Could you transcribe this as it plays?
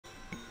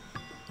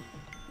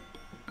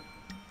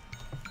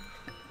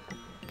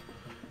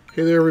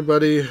Hey there,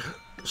 everybody.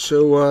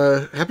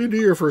 So, Happy New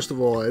Year, first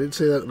of all. I didn't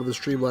say that on the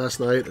stream last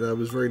night, and I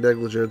was very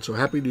negligent, so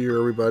Happy New Year,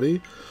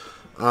 everybody.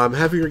 I'm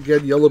happy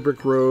again, Yellow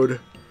Brick Road.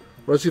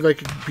 I want to see if I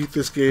can beat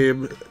this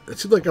game. It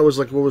seemed like I was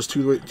like almost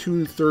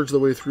two-thirds of the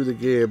way through the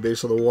game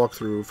based on the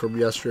walkthrough from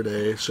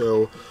yesterday.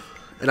 So,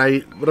 what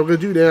I'm going to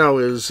do now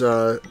is,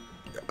 first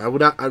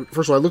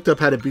of all, I looked up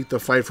how to beat the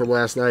fight from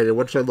last night, and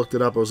once I looked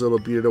it up, I was able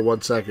to beat it in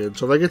 1 second.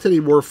 So if I get to any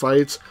more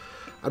fights,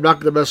 I'm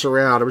not going to mess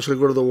around. I'm just going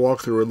to go to the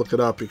walkthrough and look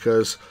it up,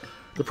 because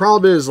the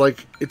problem is,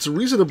 like, it's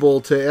reasonable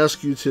to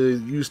ask you to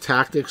use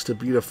tactics to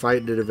beat a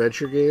fight in an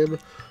adventure game.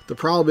 The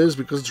problem is,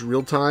 because it's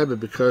real time and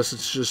because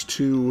it's just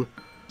too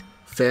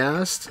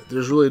fast,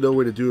 there's really no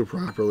way to do it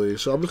properly.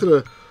 So I'm just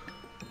going to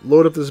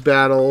load up this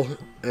battle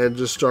and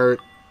just start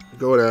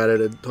going at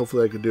it, and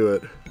hopefully I can do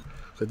it.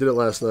 I did it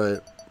last night.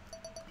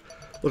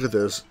 Look at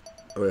this.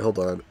 Oh, wait, hold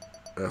on.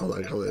 Hold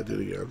on, I'll do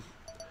it again.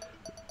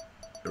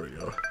 There we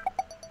go.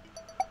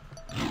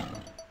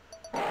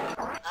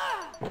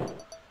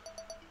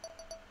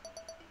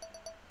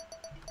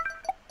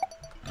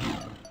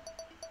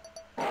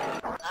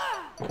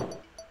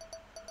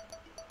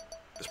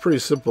 It's pretty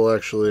simple,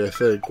 actually, I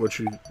think, once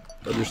you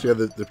understand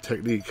the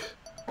technique.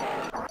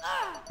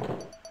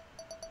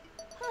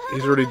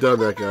 He's already done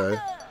that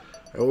guy.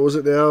 And what was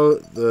it now?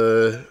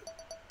 The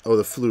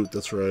flute,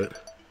 that's right.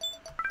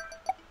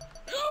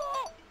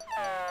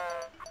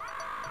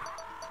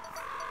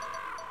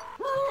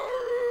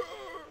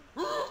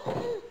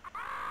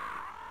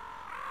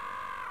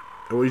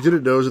 And what you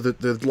didn't know is that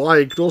the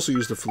lion could also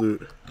use the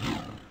flute.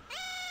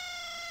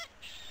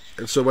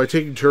 And so by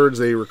taking turns,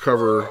 they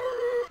recover.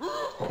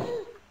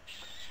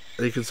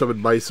 And you can summon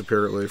mice,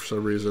 apparently, for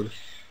some reason.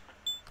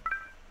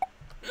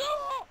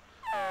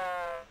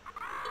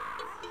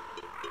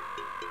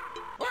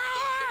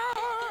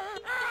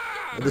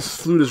 And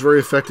this flute is very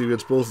effective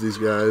against both of these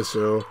guys,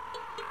 so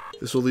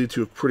this will lead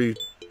to a pretty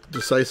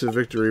decisive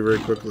victory very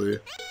quickly.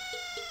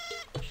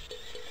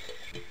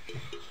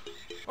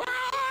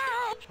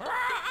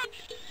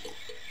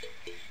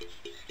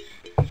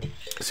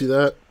 See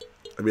that?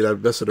 I mean, I'm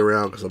messing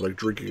around because I'm like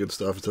drinking and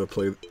stuff instead of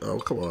playing. Oh,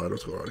 come on.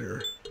 What's going on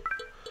here?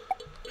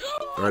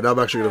 Alright, now I'm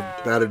actually going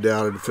to bat it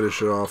down and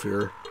finish it off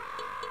here.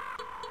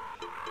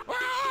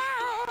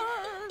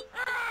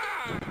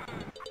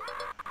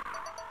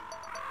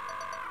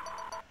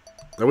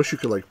 I wish you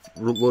could, like,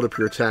 load up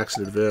your attacks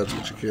in advance,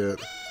 but you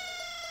can't.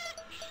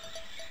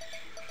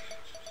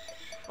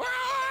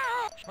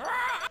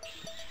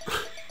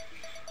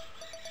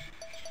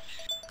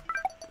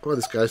 Come on,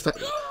 this guy's not...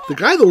 The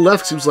guy on the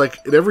left seems like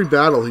in every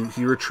battle he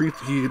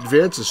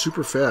advances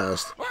super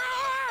fast.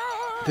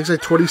 It takes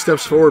like 20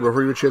 steps forward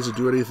before you have a chance to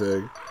do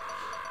anything.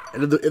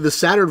 And in the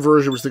Saturn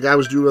version, which the guy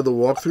was doing on the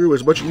walkthrough, it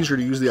was much easier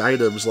to use the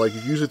items. Like, you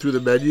use it through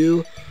the menu,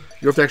 you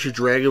don't have to actually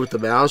drag it with the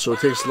mouse, so it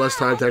takes less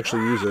time to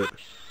actually use it.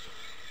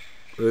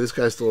 I mean, this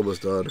guy's still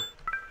almost done.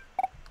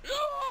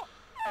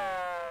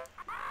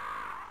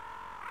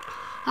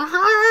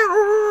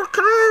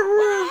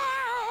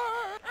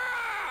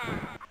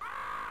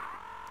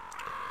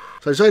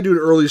 So I decided to do an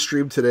early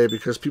stream today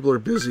because people are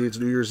busy. It's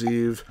New Year's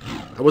Eve.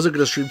 I wasn't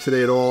going to stream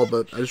today at all,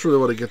 but I just really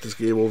want to get this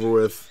game over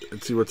with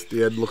and see what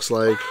the end looks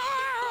like.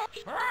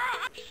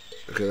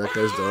 Okay, that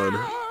guy's done.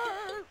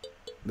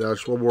 Now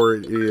just one more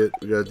idiot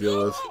we gotta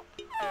deal with.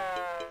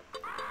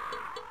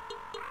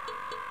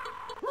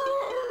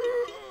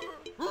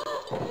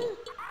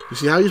 You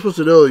see, how are you supposed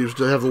to know? You're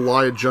supposed to have the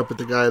lion jump at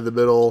the guy in the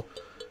middle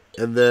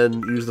and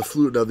then use the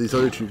flute on these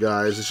other two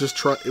guys. It's just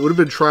it would have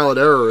been trial and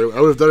error.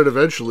 I would have done it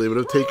eventually. It would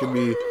have taken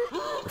me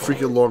a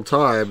freaking long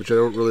time, which I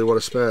don't really want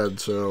to spend.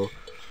 So,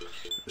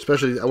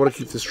 especially, I want to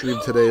keep the stream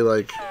today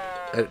like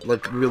at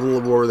like maybe a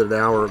little more than an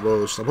hour at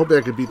most. I'm hoping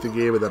I can beat the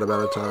game in that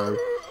amount of time.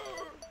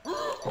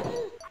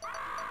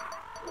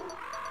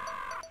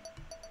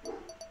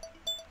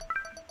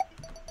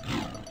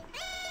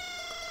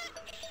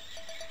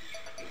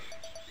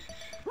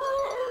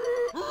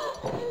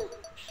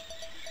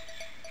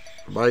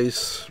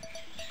 Mice,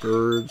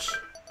 birds.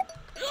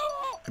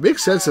 It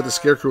makes sense that the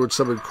Scarecrow would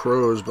summon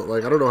crows, but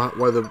like I don't know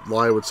why the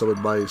lion would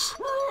summon mice.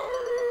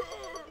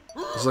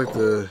 It's like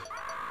is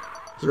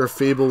there a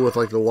fable with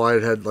like the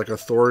lion had like a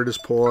thorn in his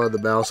paw and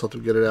the mouse helped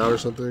him get it out or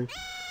something?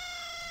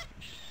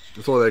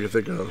 That's all I can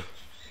think of.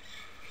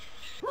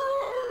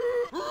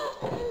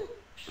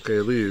 Okay,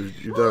 leave.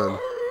 You're done.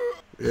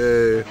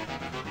 Yay.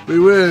 We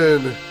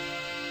win!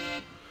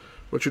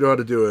 But you know how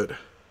to do it.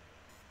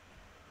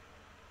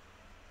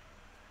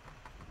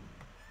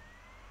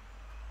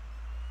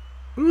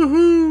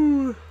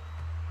 Woohoo!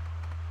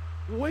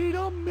 Wait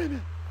a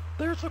minute.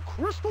 There's a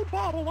crystal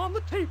bottle on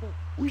the table.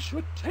 We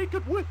should take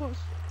it with us.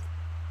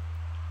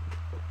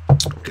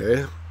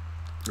 Okay.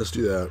 Let's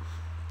do that.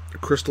 A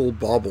crystal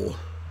bauble.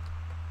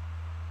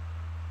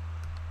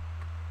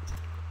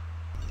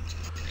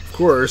 Of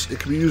course, it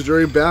can be used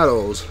during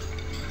battles.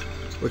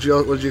 What'd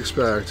you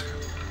expect?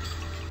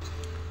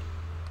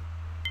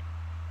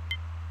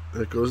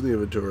 That goes in the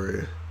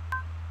inventory.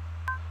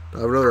 I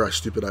have another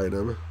stupid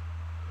item.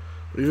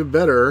 But even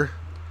better,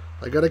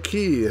 I got a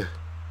key.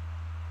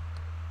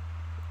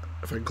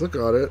 If I can click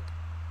on it,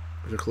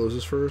 I'm going to close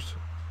this first.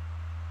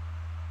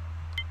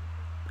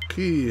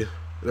 Key.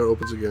 And it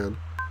opens again.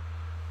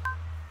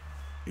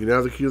 You now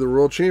have the key to the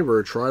royal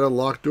chamber. Try to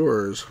unlock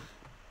doors.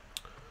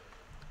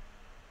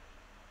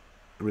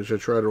 I mean,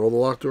 should I try to roll the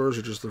locked doors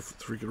or just the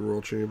freaking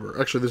royal chamber?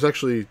 Actually, there's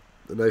actually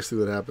a nice thing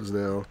that happens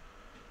now.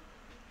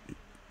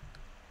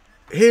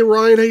 Hey,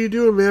 Ryan, how you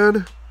doing,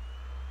 man?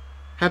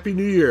 Happy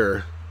New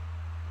Year.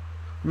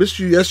 Missed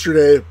you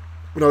yesterday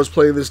when I was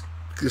playing this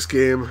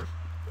game.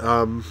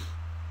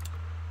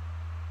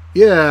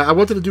 Yeah, I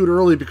wanted to do it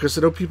early because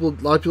I know a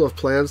lot of people have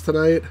plans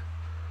tonight.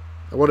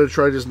 I wanted to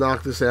try to just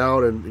knock this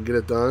out and get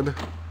it done.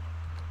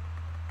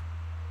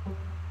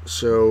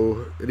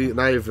 So, and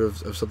I have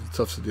something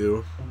tough to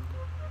do.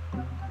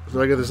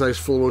 So I get this nice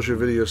full motion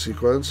video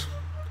sequence.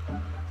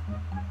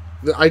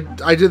 I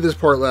did this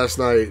part last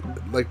night.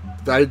 Like,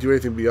 I didn't do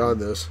anything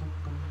beyond this.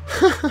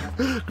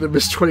 Gonna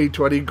miss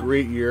 2020,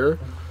 great year.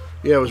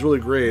 Yeah, it was really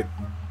great.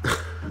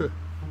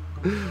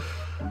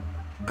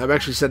 I'm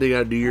actually sending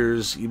out New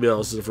Year's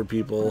emails to different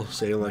people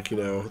saying, like, you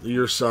know, the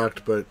year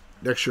sucked, but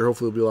next year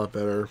hopefully will be a lot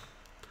better.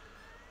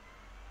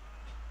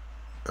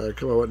 Alright,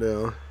 come on, what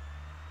now?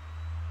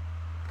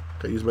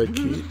 Can I use my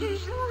key?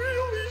 This is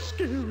really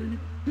scary.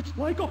 It's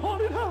like a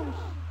haunted house.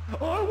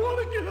 I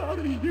want to get out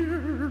of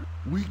here.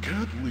 We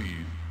can't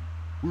leave.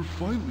 We're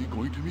finally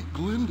going to meet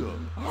Glinda.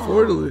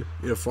 Finally.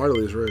 Yeah,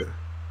 finally is right.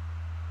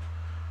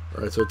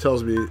 Alright, so it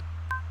tells me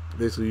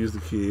basically use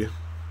the key.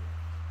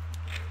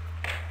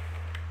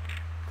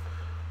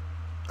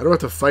 I don't have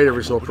to fight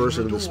every single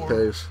person in this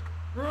space.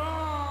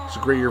 It's a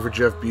great year for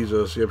Jeff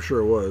Bezos. Yeah, I'm sure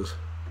it was.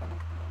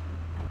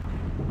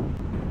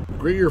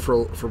 Great year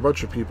for a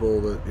bunch of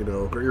people that, you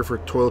know, great year for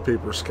toilet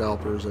paper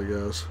scalpers, I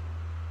guess.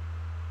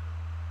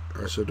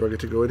 Alright, so do I get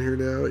to go in here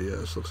now?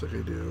 Yes, looks like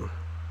I do.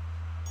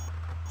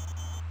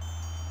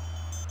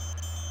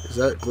 Is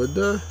that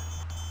Glinda?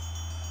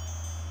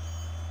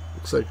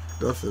 Looks like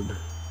nothing.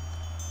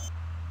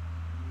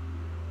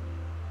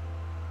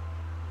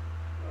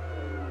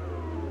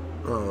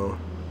 Uh-oh.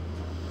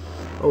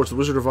 Oh, it's the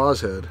Wizard of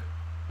Oz head.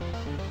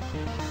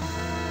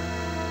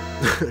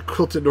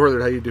 Quilted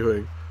Northern, how you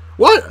doing?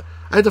 What?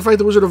 I had to fight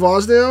the Wizard of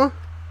Oz now?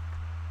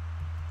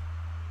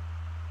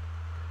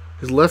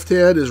 His left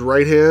hand, his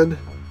right hand.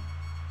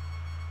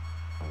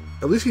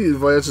 At least he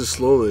advances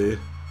slowly.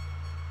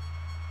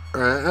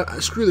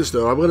 Alright, screw this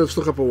though. I'm gonna just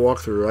look up a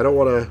walkthrough. I don't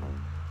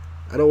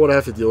wanna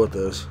have to deal with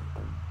this.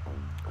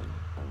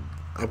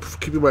 I'm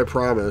keeping my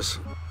promise.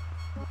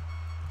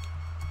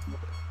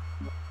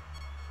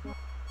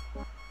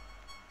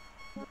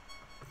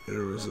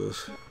 Where was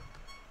this?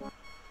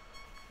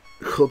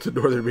 Quilted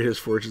Northern made his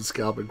fortune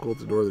scalping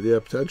Quilted Northern. Yeah,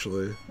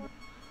 potentially.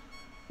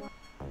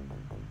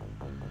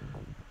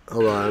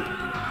 Hold on.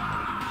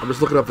 I'm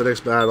just looking up the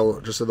next battle,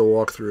 just in the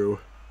walkthrough.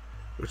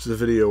 Which is the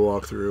video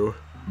walkthrough.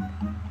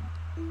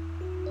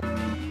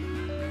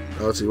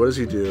 Oh, let's see, what does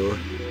he do?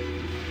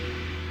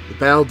 The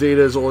battle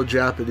data is all in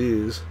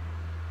Japanese.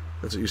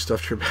 That's what you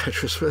stuffed your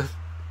mattress with?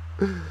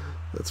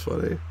 That's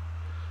funny.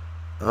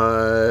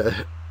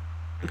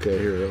 Okay,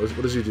 here,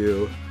 what does he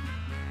do?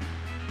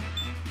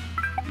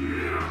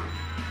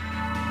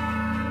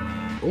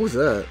 What was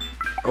that?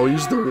 Oh,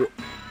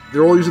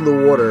 they're all using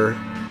the water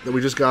that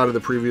we just got in the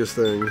previous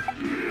thing.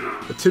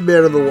 The Tin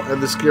Man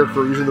and the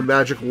Scarecrow using the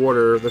magic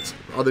water that's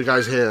on the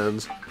guy's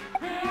hands.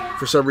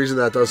 For some reason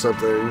that does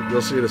something.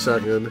 You'll see in a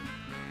second.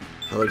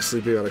 I like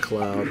sleeping on a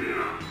cloud.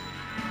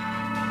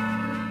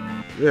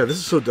 Yeah, this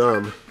is so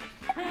dumb.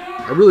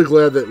 I'm really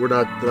glad that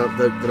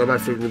I'm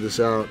not figuring this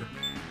out.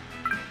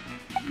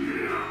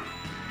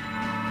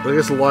 But I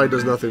guess the line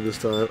does nothing this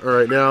time.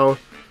 Alright, now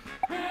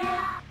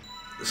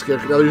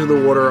they're using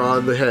the water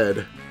on the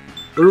head.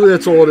 Literally,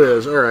 that's all it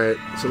is. Alright,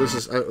 so this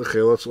is...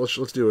 Okay, let's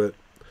do it.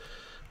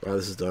 Wow,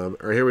 this is dumb.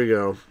 Alright, here we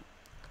go.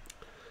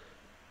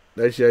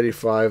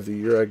 1995, the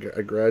year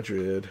I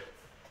graduated.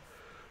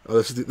 Oh,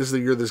 this is the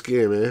year of this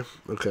game, eh?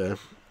 Okay,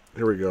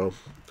 here we go.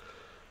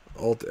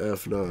 Alt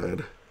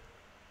F9.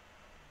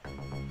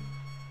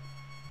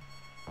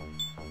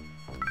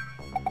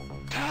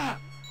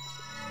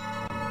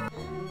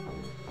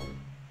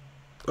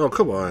 Oh,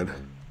 come on.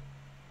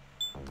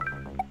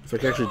 If I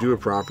can actually do it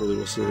properly,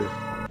 we'll see.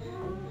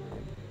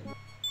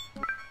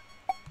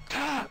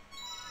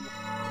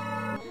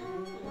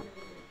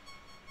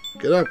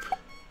 Get up.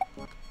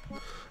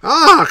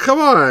 Ah, come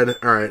on!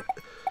 Alright.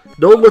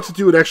 Knowing what to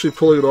do and actually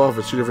pulling it off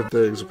is two different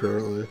things,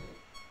 apparently.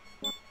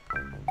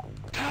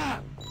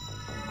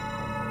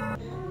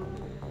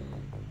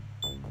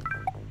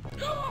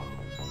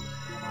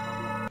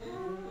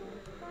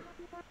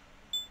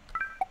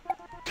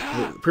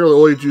 Apparently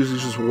all you do is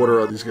just water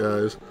on these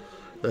guys.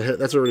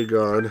 That's already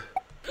gone.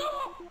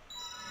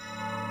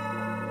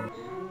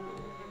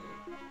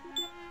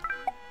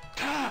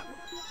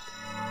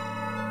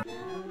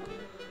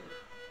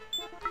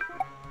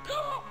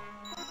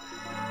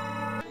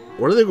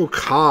 Why do they go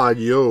cod,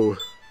 yo?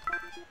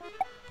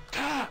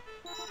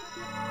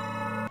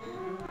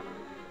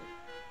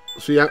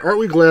 So yeah, aren't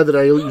we glad that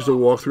I used a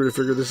walkthrough to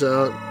figure this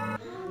out?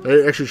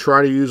 I actually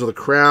try to use the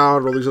crowd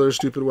and all these other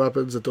stupid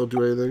weapons that don't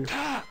do anything.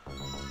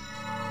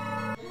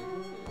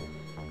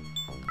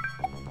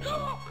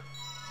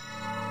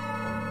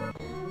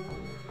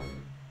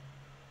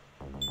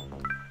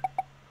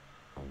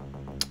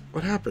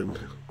 What happened?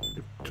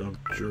 You dumb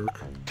jerk.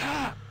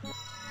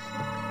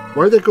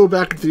 Why did that go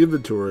back into the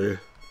inventory?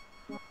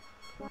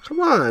 Come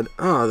on.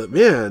 Oh,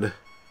 man.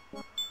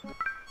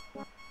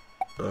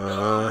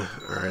 Alright.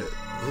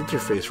 The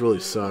interface really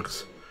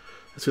sucks.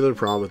 That's the other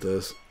problem with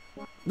this.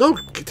 No,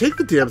 take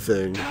the damn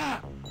thing.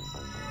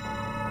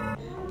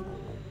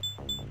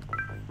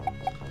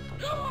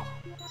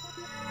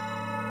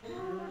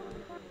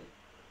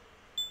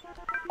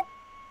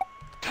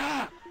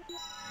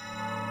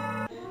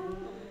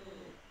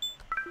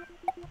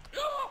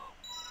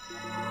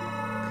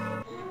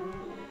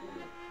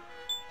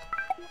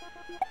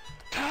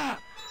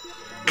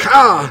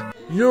 Ka!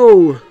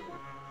 Yo!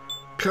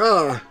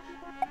 Ka!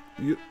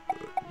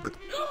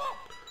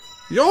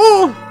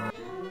 Yo!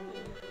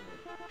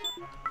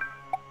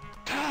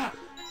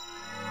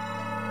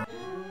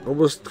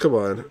 Almost, come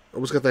on.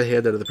 Almost got that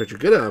hand out of the picture.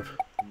 Get up.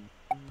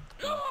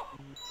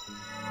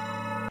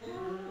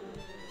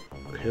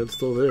 The hand's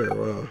still there.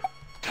 Wow.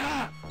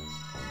 I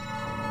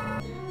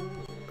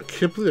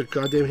can't believe that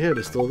goddamn hand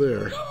is still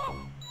there.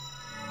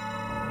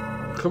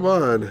 Come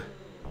on.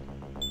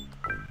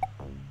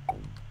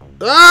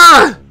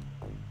 Ah!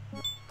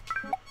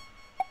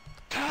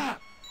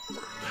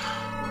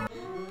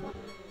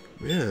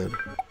 Man.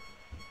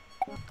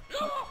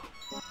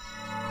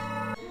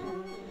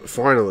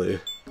 Finally.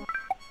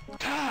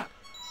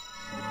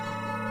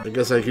 I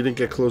guess he didn't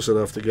get close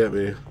enough to get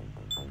me.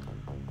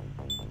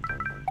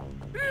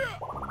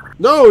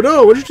 No,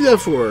 no! What did you do that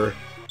for?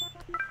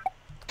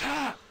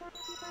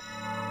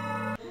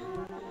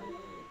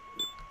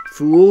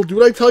 Fool, do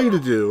what I tell you to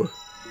do.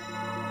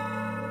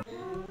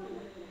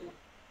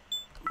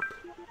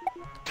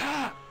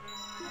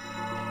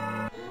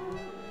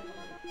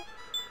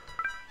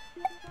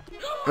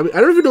 I mean,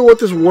 I don't even know what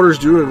this water's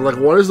doing. Like,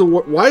 why is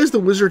the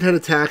wizard head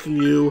attacking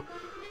you?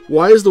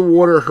 Why does the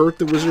water hurt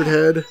the wizard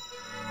head?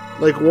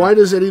 Like, why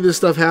does any of this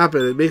stuff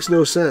happen? It makes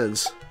no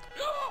sense.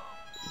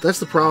 That's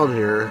the problem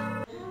here.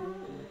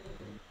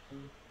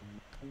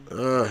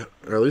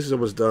 Or at least it's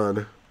almost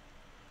done.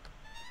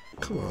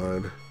 Come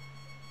on.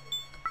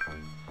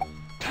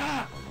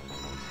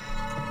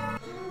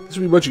 This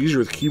would be much easier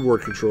with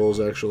keyboard controls,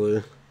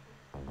 actually.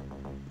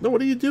 No,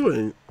 what are you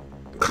doing?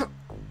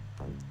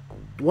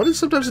 Why is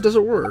sometimes it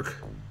doesn't work?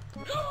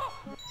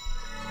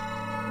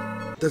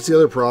 That's the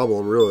other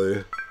problem,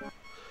 really.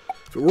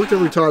 If it worked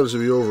every time, this would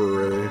be over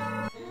already.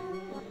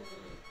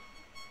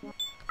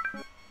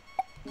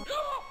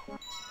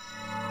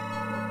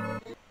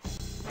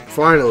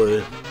 Finally.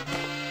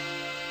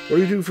 What do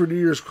you do for New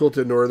Year's,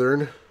 Quilted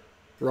Northern?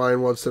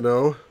 Ryan wants to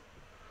know.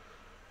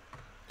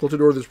 Quilted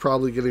Northern's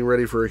probably getting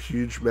ready for a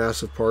huge,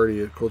 massive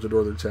party at Quilted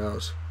Northern's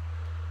house.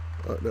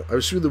 No, I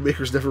assume the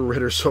makers never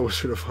read or saw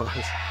Wizard of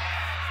Oz.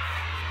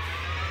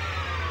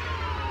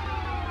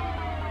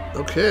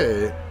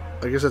 Okay.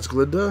 I guess that's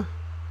Glinda?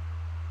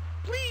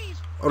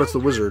 Please. Oh, that's the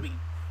wizard. Me.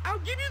 I'll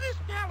give you this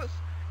palace.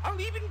 I'll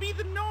even be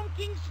the Gnome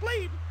King's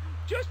slave.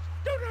 Just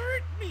don't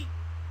hurt me.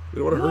 We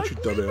don't want to hurt you,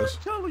 dumbass. We were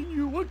telling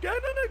you again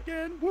and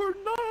again, we're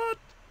not.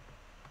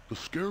 The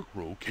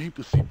Scarecrow came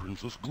to see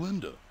Princess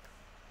Glinda.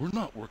 We're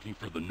not working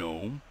for the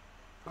gnome.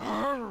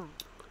 Arr.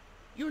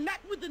 You're not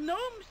with the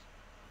gnomes?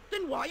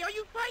 Then why are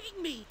you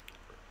fighting me?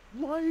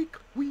 Like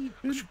we've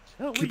been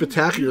telling Keep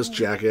attacking us,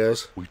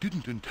 jackass. We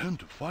didn't intend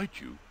to fight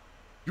you.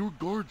 Your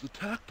guards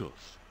attacked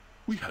us.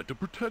 We had to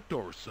protect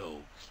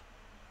ourselves.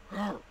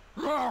 Arr.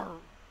 Arr.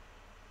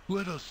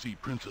 Let us see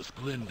Princess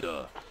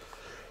Glinda.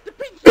 The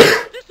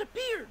princess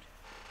disappeared.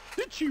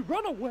 Did she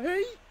run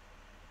away?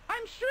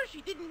 I'm sure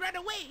she didn't run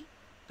away.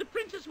 The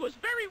princess was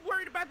very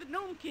worried about the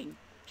Gnome King.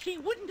 She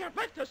wouldn't have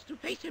left us to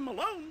face him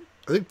alone.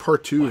 I think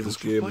part 2 Why of this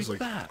don't you game is fight like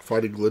back?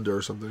 fighting Glinda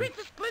or something.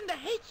 Princess Glinda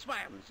hates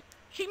violence.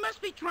 She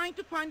must be trying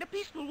to find a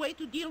peaceful way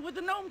to deal with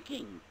the Gnome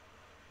King.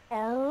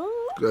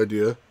 Good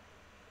idea.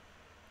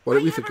 Why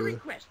didn't we think of I that?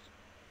 have a request.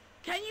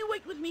 Can you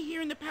wait with me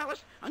here in the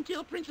palace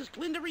until Princess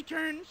Glinda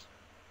returns?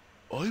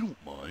 I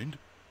don't mind,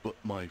 but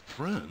my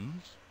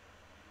friends...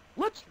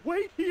 Let's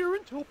wait here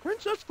until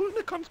Princess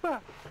Glinda comes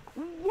back.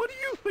 What do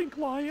you think,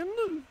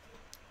 Lion?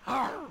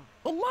 Arr.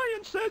 The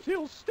lion says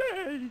he'll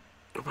stay.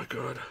 Oh my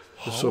god. That's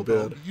How so bad.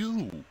 about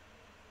you?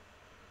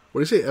 What do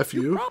you say, F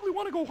You you? probably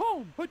want to go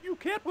home, but you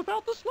can't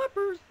without the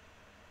slippers.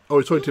 Oh,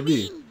 he's talking to You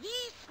me. mean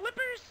these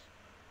slippers?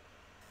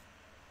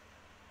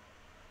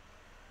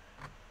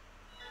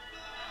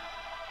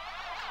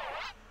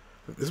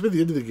 This has been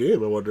the end of the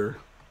game, I wonder.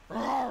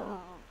 Arr.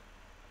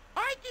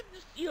 I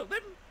didn't steal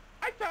them.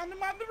 I found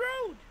them on the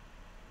road.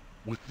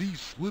 With these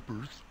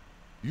slippers,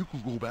 you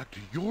can go back to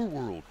your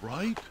world,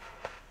 right?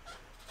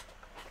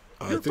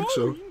 I think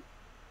so. Going.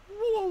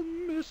 We'll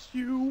miss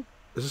you.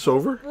 Is this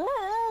over?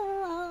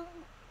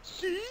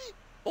 See?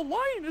 The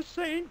lion is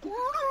saying...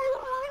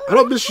 I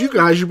don't miss you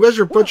guys. You guys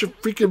are a bunch of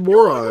freaking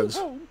morons.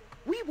 Home.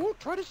 We won't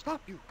try to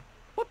stop you.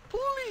 But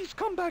please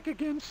come back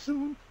again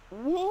soon.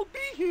 We'll be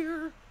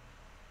here.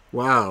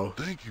 Wow.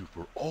 Thank you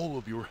for all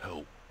of your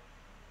help.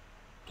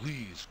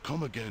 Please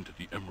come again to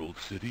the Emerald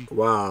City.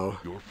 Wow.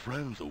 Your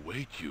friends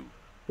await you.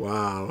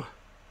 Wow.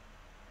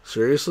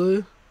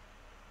 Seriously?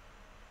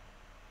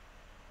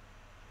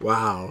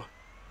 Wow.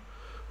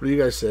 What are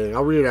you guys saying?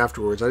 I'll read it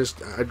afterwards.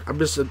 I'm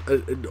just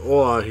in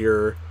awe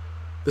here.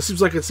 This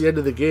seems like it's the end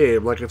of the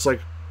game. Like I said,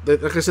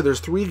 there's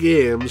 3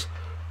 games.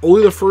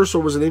 Only the first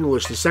one was in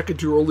English. The second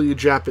 2 are only in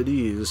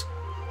Japanese.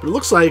 But it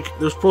looks like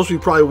there's supposed to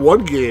be probably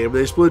 1 game.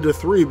 They split into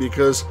 3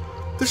 because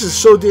this is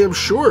so damn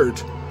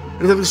short.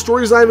 And then the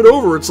story's not even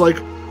over. It's like,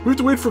 we have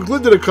to wait for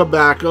Glinda to come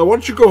back. Why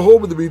don't you go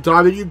home in the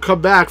meantime and you can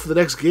come back for the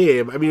next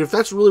game. I mean, if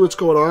that's really what's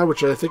going on,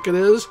 which I think it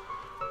is,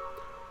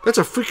 that's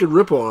a freaking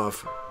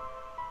ripoff.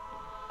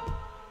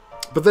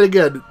 But then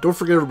again, don't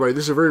forget everybody,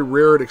 this is a very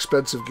rare and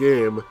expensive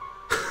game.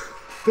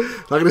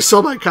 I'm going to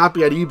sell my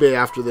copy on eBay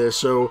after this,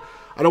 so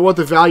I don't want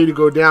the value to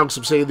go down because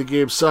I'm saying the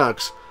game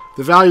sucks.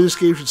 The value of this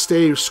game should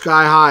stay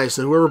sky high,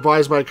 so whoever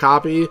buys my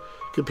copy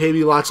can pay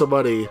me lots of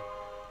money.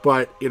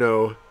 But, you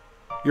know,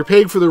 you're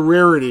paying for the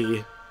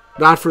rarity,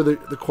 not for the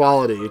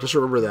quality. Just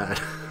remember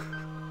that.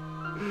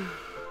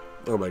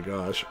 Oh my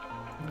gosh.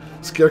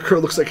 Scarecrow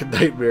looks like a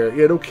nightmare.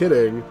 Yeah, no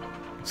kidding.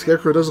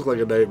 Scarecrow does look like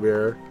a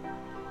nightmare.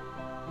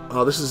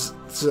 Oh, this is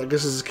I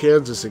guess this is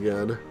Kansas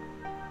again.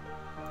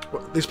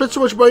 They spent so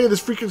much money on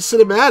this freaking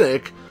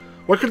cinematic.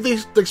 Why couldn't they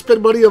like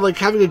spend money on like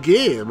having a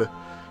game?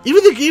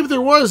 Even the game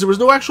there was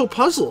no actual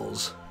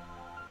puzzles.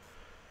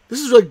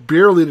 This is like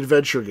barely an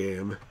adventure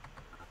game.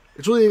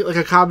 It's really like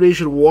a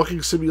combination of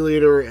walking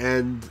simulator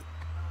and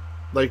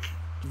like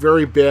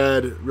very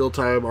bad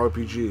real-time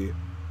RPG.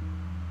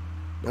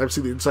 I'm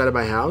seeing the inside of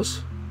my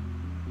house.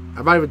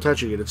 I'm not even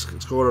touching it. It's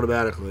going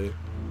automatically.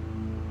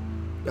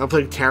 Now I'm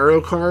playing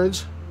tarot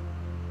cards.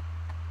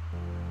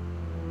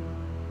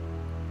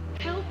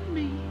 Help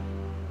me.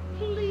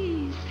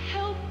 Please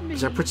help me.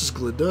 Is that Princess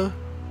Glinda?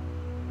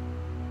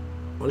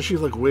 Why does she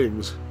have like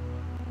wings?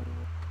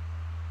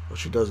 Oh,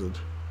 she doesn't.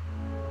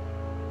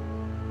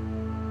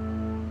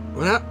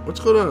 What's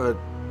going on?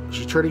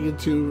 She's turning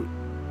into...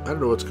 I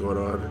don't know what's going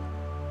on.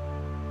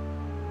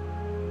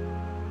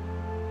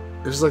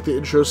 This is like the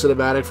intro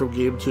cinematic from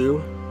Game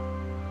 2.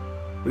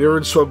 We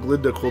never saw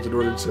Glinda, Colton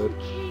Norton said.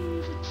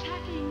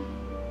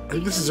 I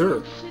think this is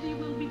her.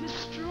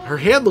 Her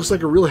hand looks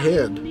like a real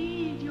hand.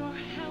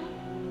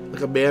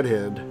 Like a man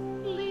hand.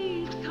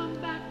 Please come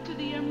back to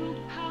the Emerald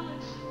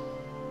Palace.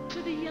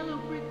 To the Yellow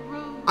Brick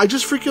Road. I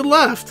just freaking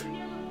left.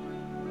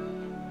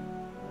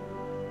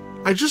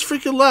 I just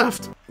freaking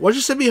left. Why'd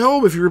you send me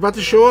home if you were about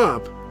to show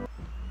up?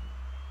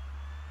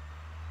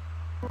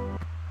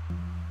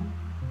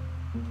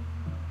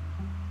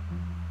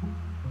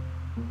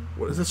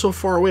 What is that so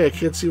far away? I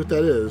can't see what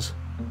that is.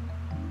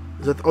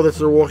 Is that... Oh, that's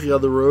they're walking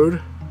on the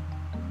road?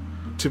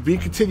 To be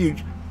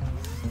continued.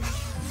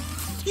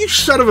 You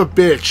son of a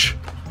bitch.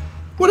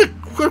 What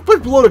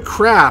a load of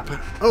crap.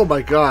 Oh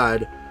my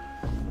god.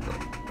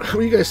 What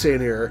are you guys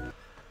saying here?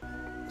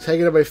 It's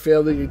hanging out with my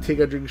family, getting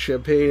takeout, drinking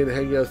champagne,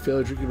 hanging out with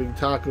family, drinking, making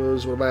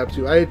tacos. What am I up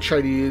to? I had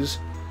Chinese,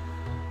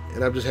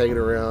 and I'm just hanging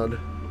around.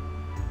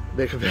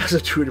 Make a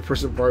massive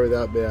 200-person party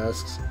without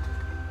masks.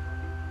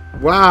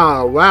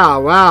 Wow,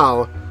 wow,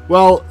 wow.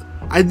 Well,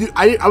 I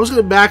was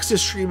going to max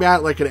this stream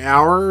out like an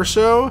hour or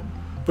so,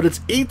 but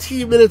it's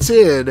 18 minutes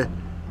in.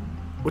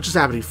 What just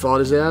happened? He fell on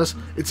his ass?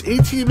 It's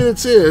 18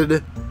 minutes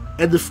in,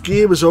 and the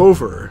game is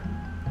over.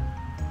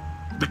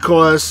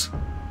 Because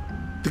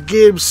the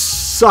game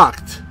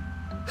sucked.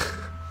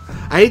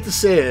 I hate to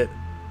say it,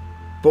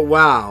 but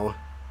wow.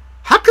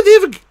 How could they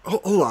have a...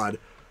 Hold on.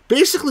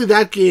 Basically,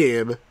 that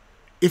game,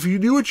 if you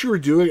knew what you were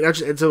doing, it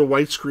actually ends on a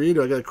white screen,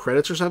 or I got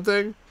credits or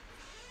something.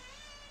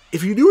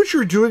 If you knew what you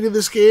were doing in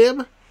this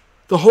game,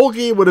 the whole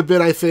game would have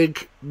been, I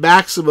think,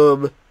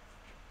 maximum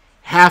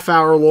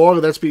half-hour long,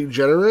 and that's being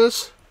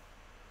generous.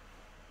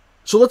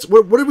 So let's...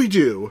 What did we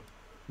do?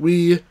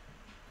 We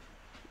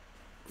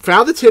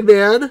found the Tin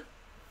Man,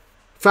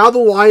 found the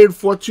lion,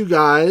 fought 2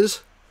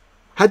 guys,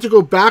 had to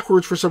go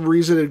backwards for some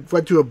reason and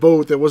went to a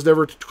boat that was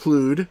never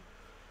clued.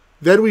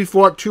 Then we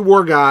fought 2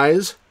 more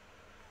guys.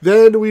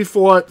 Then we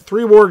fought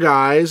 3 more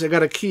guys and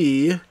got a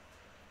key. And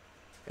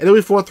then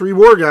we fought 3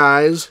 more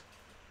guys.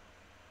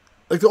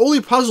 Like, the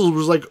only puzzle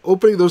was, like,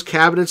 opening those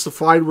cabinets to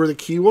find where the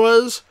key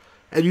was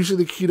and using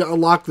the key to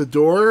unlock the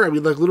door. I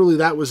mean, like, literally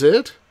that was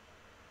it.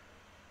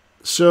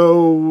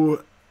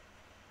 So...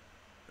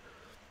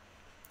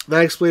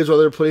 that explains why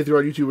their playthrough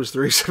on YouTube was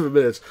 37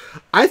 minutes.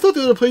 I thought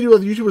the other playthrough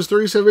on YouTube was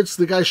 37 minutes.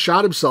 The guy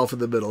shot himself in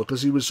the middle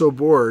because he was so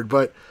bored.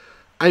 But,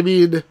 I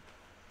mean,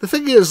 the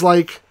thing is,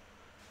 like,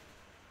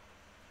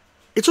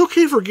 it's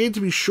okay for a game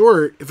to be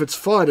short if it's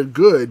fun and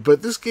good.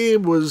 But this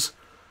game was...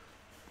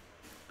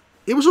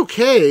 it was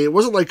okay. It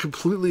wasn't, like,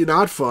 completely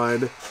not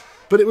fun.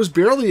 But it was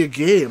barely a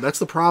game. That's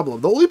the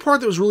problem. The only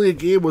part that was really a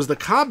game was the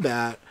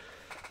combat.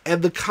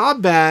 And the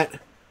combat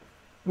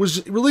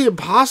was really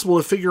impossible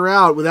to figure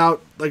out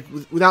without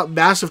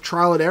massive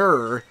trial and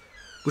error,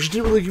 which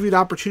didn't really give you an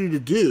opportunity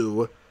to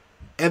do.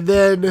 And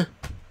then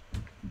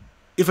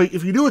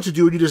if you knew what to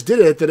do and you just did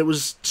it, then it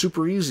was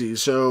super easy.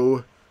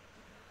 So,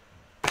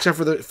 except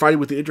for the fighting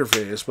with the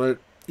interface, but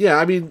yeah,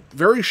 I mean,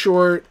 very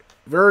short,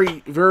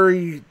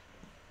 very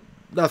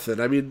nothing.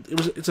 I mean,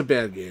 it's a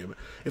bad game.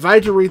 If I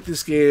had to rate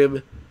this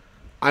game,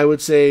 I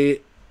would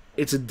say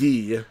it's a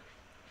D.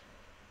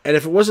 And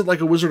if it wasn't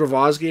like a Wizard of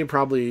Oz game,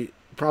 probably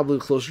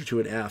closer to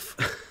an F.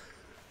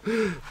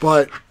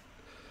 But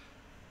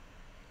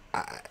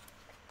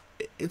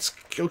it's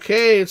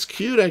okay. It's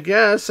cute, I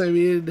guess. I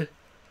mean,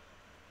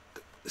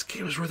 this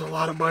game is worth a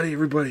lot of money,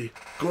 everybody.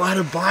 Go out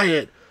and buy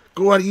it.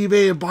 Go on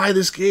eBay and buy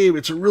this game.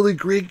 It's a really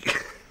great...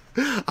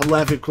 I'm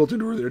laughing at Quilted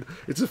Northern.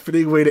 It's a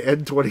fitting way to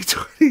end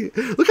 2020.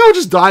 Look how it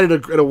just died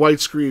in a white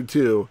screen,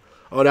 too.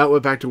 Oh, now it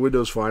went back to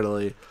Windows,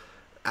 finally.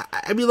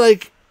 I mean,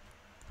 like...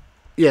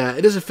 Yeah,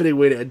 it is a fitting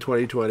way to end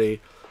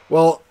 2020.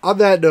 Well, on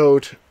that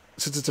note,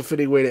 since it's a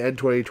fitting way to end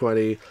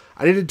 2020,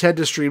 I didn't intend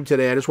to stream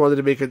today. I just wanted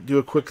to do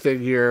a quick thing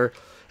here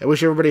and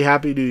wish everybody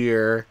Happy New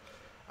Year.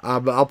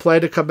 I'll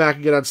plan to come back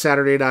again on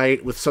Saturday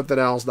night with something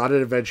else, not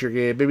an adventure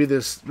game. Maybe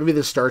this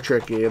Star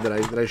Trek game that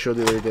I showed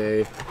the other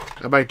day.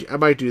 I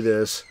might do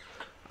this.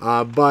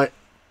 But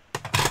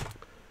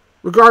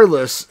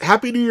regardless,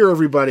 Happy New Year,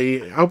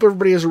 everybody. I hope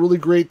everybody has a really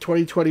great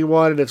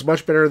 2021, and it's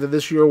much better than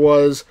this year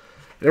was.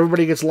 And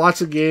everybody gets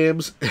lots of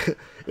games.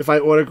 If I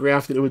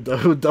autographed it, it would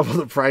double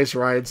the price,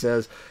 Ryan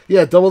says.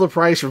 Yeah, double the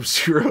price from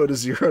 0 to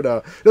 0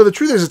 now. No, the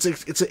truth is,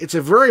 it's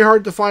a very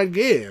hard to find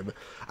game.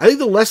 I think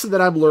the lesson that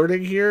I'm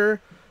learning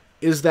here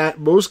is that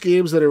most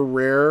games that are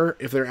rare,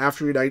 if they're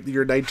after the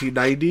year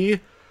 1990,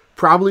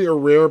 probably are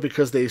rare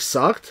because they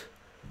sucked,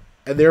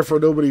 and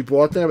therefore nobody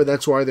bought them, and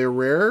that's why they're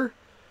rare.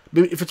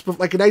 Maybe if it's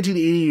like a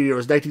 1980 or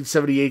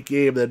 1978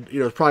 game, then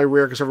it's probably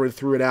rare because everyone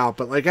threw it out.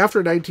 But like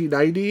after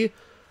 1990,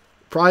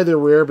 probably they're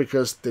rare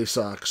because they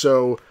suck.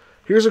 So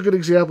here's a good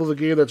example of a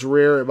game that's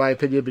rare, in my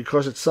opinion,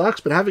 because it sucks.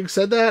 But having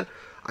said that,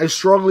 I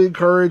strongly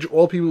encourage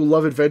all people who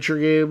love adventure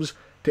games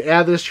to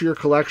add this to your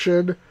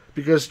collection,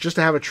 because just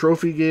to have a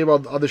trophy game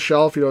on the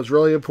shelf, is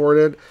really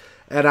important.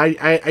 And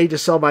I need to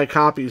sell my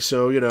copies,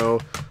 so,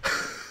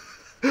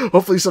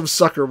 hopefully some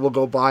sucker will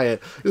go buy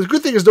it. The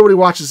good thing is nobody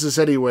watches this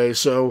anyway,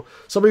 so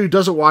somebody who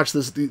doesn't watch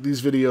these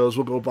videos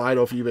will go buy it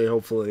off eBay,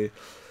 hopefully.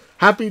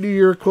 Happy New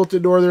Year,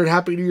 Quilted Northern.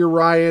 Happy New Year,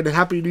 Ryan.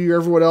 Happy New Year,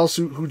 everyone else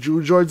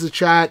who joins the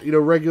chat,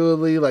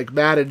 regularly, like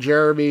Matt and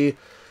Jeremy,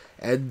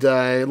 and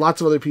lots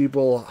of other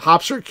people.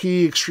 Hopser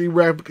Key, Extreme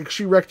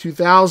Rec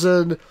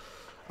 2000.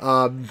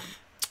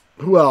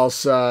 Who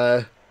else?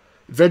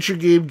 Adventure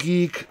Game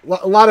Geek.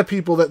 A lot of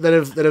people that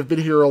have been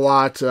here a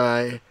lot.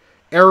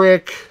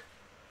 Eric.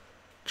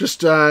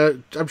 Just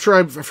I'm sure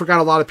I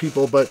forgot a lot of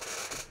people, but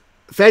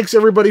thanks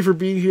everybody for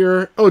being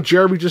here. Oh,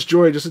 Jeremy just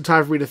joined just in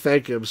time for me to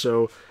thank him.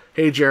 So.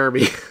 Hey,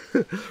 Jeremy.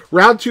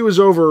 Round 2 is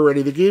over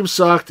already. The game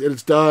sucked, and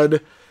it's done,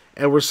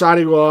 and we're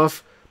signing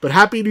off. But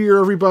Happy New Year,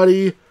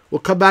 everybody. We'll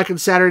come back on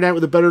Saturday night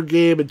with a better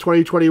game in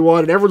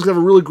 2021, and everyone's going to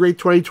have a really great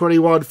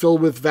 2021 filled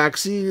with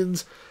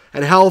vaccines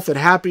and health and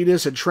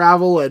happiness and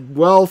travel and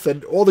wealth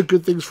and all the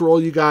good things for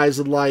all you guys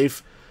in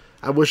life.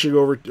 I'm wishing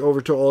over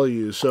to all of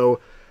you. So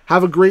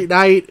have a great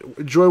night.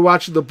 Enjoy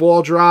watching the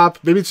ball drop.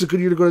 Maybe it's a good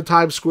year to go to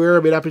Times Square.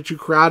 It may not be too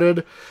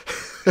crowded.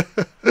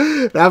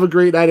 Have a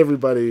great night,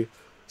 everybody.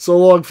 So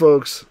long,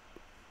 folks.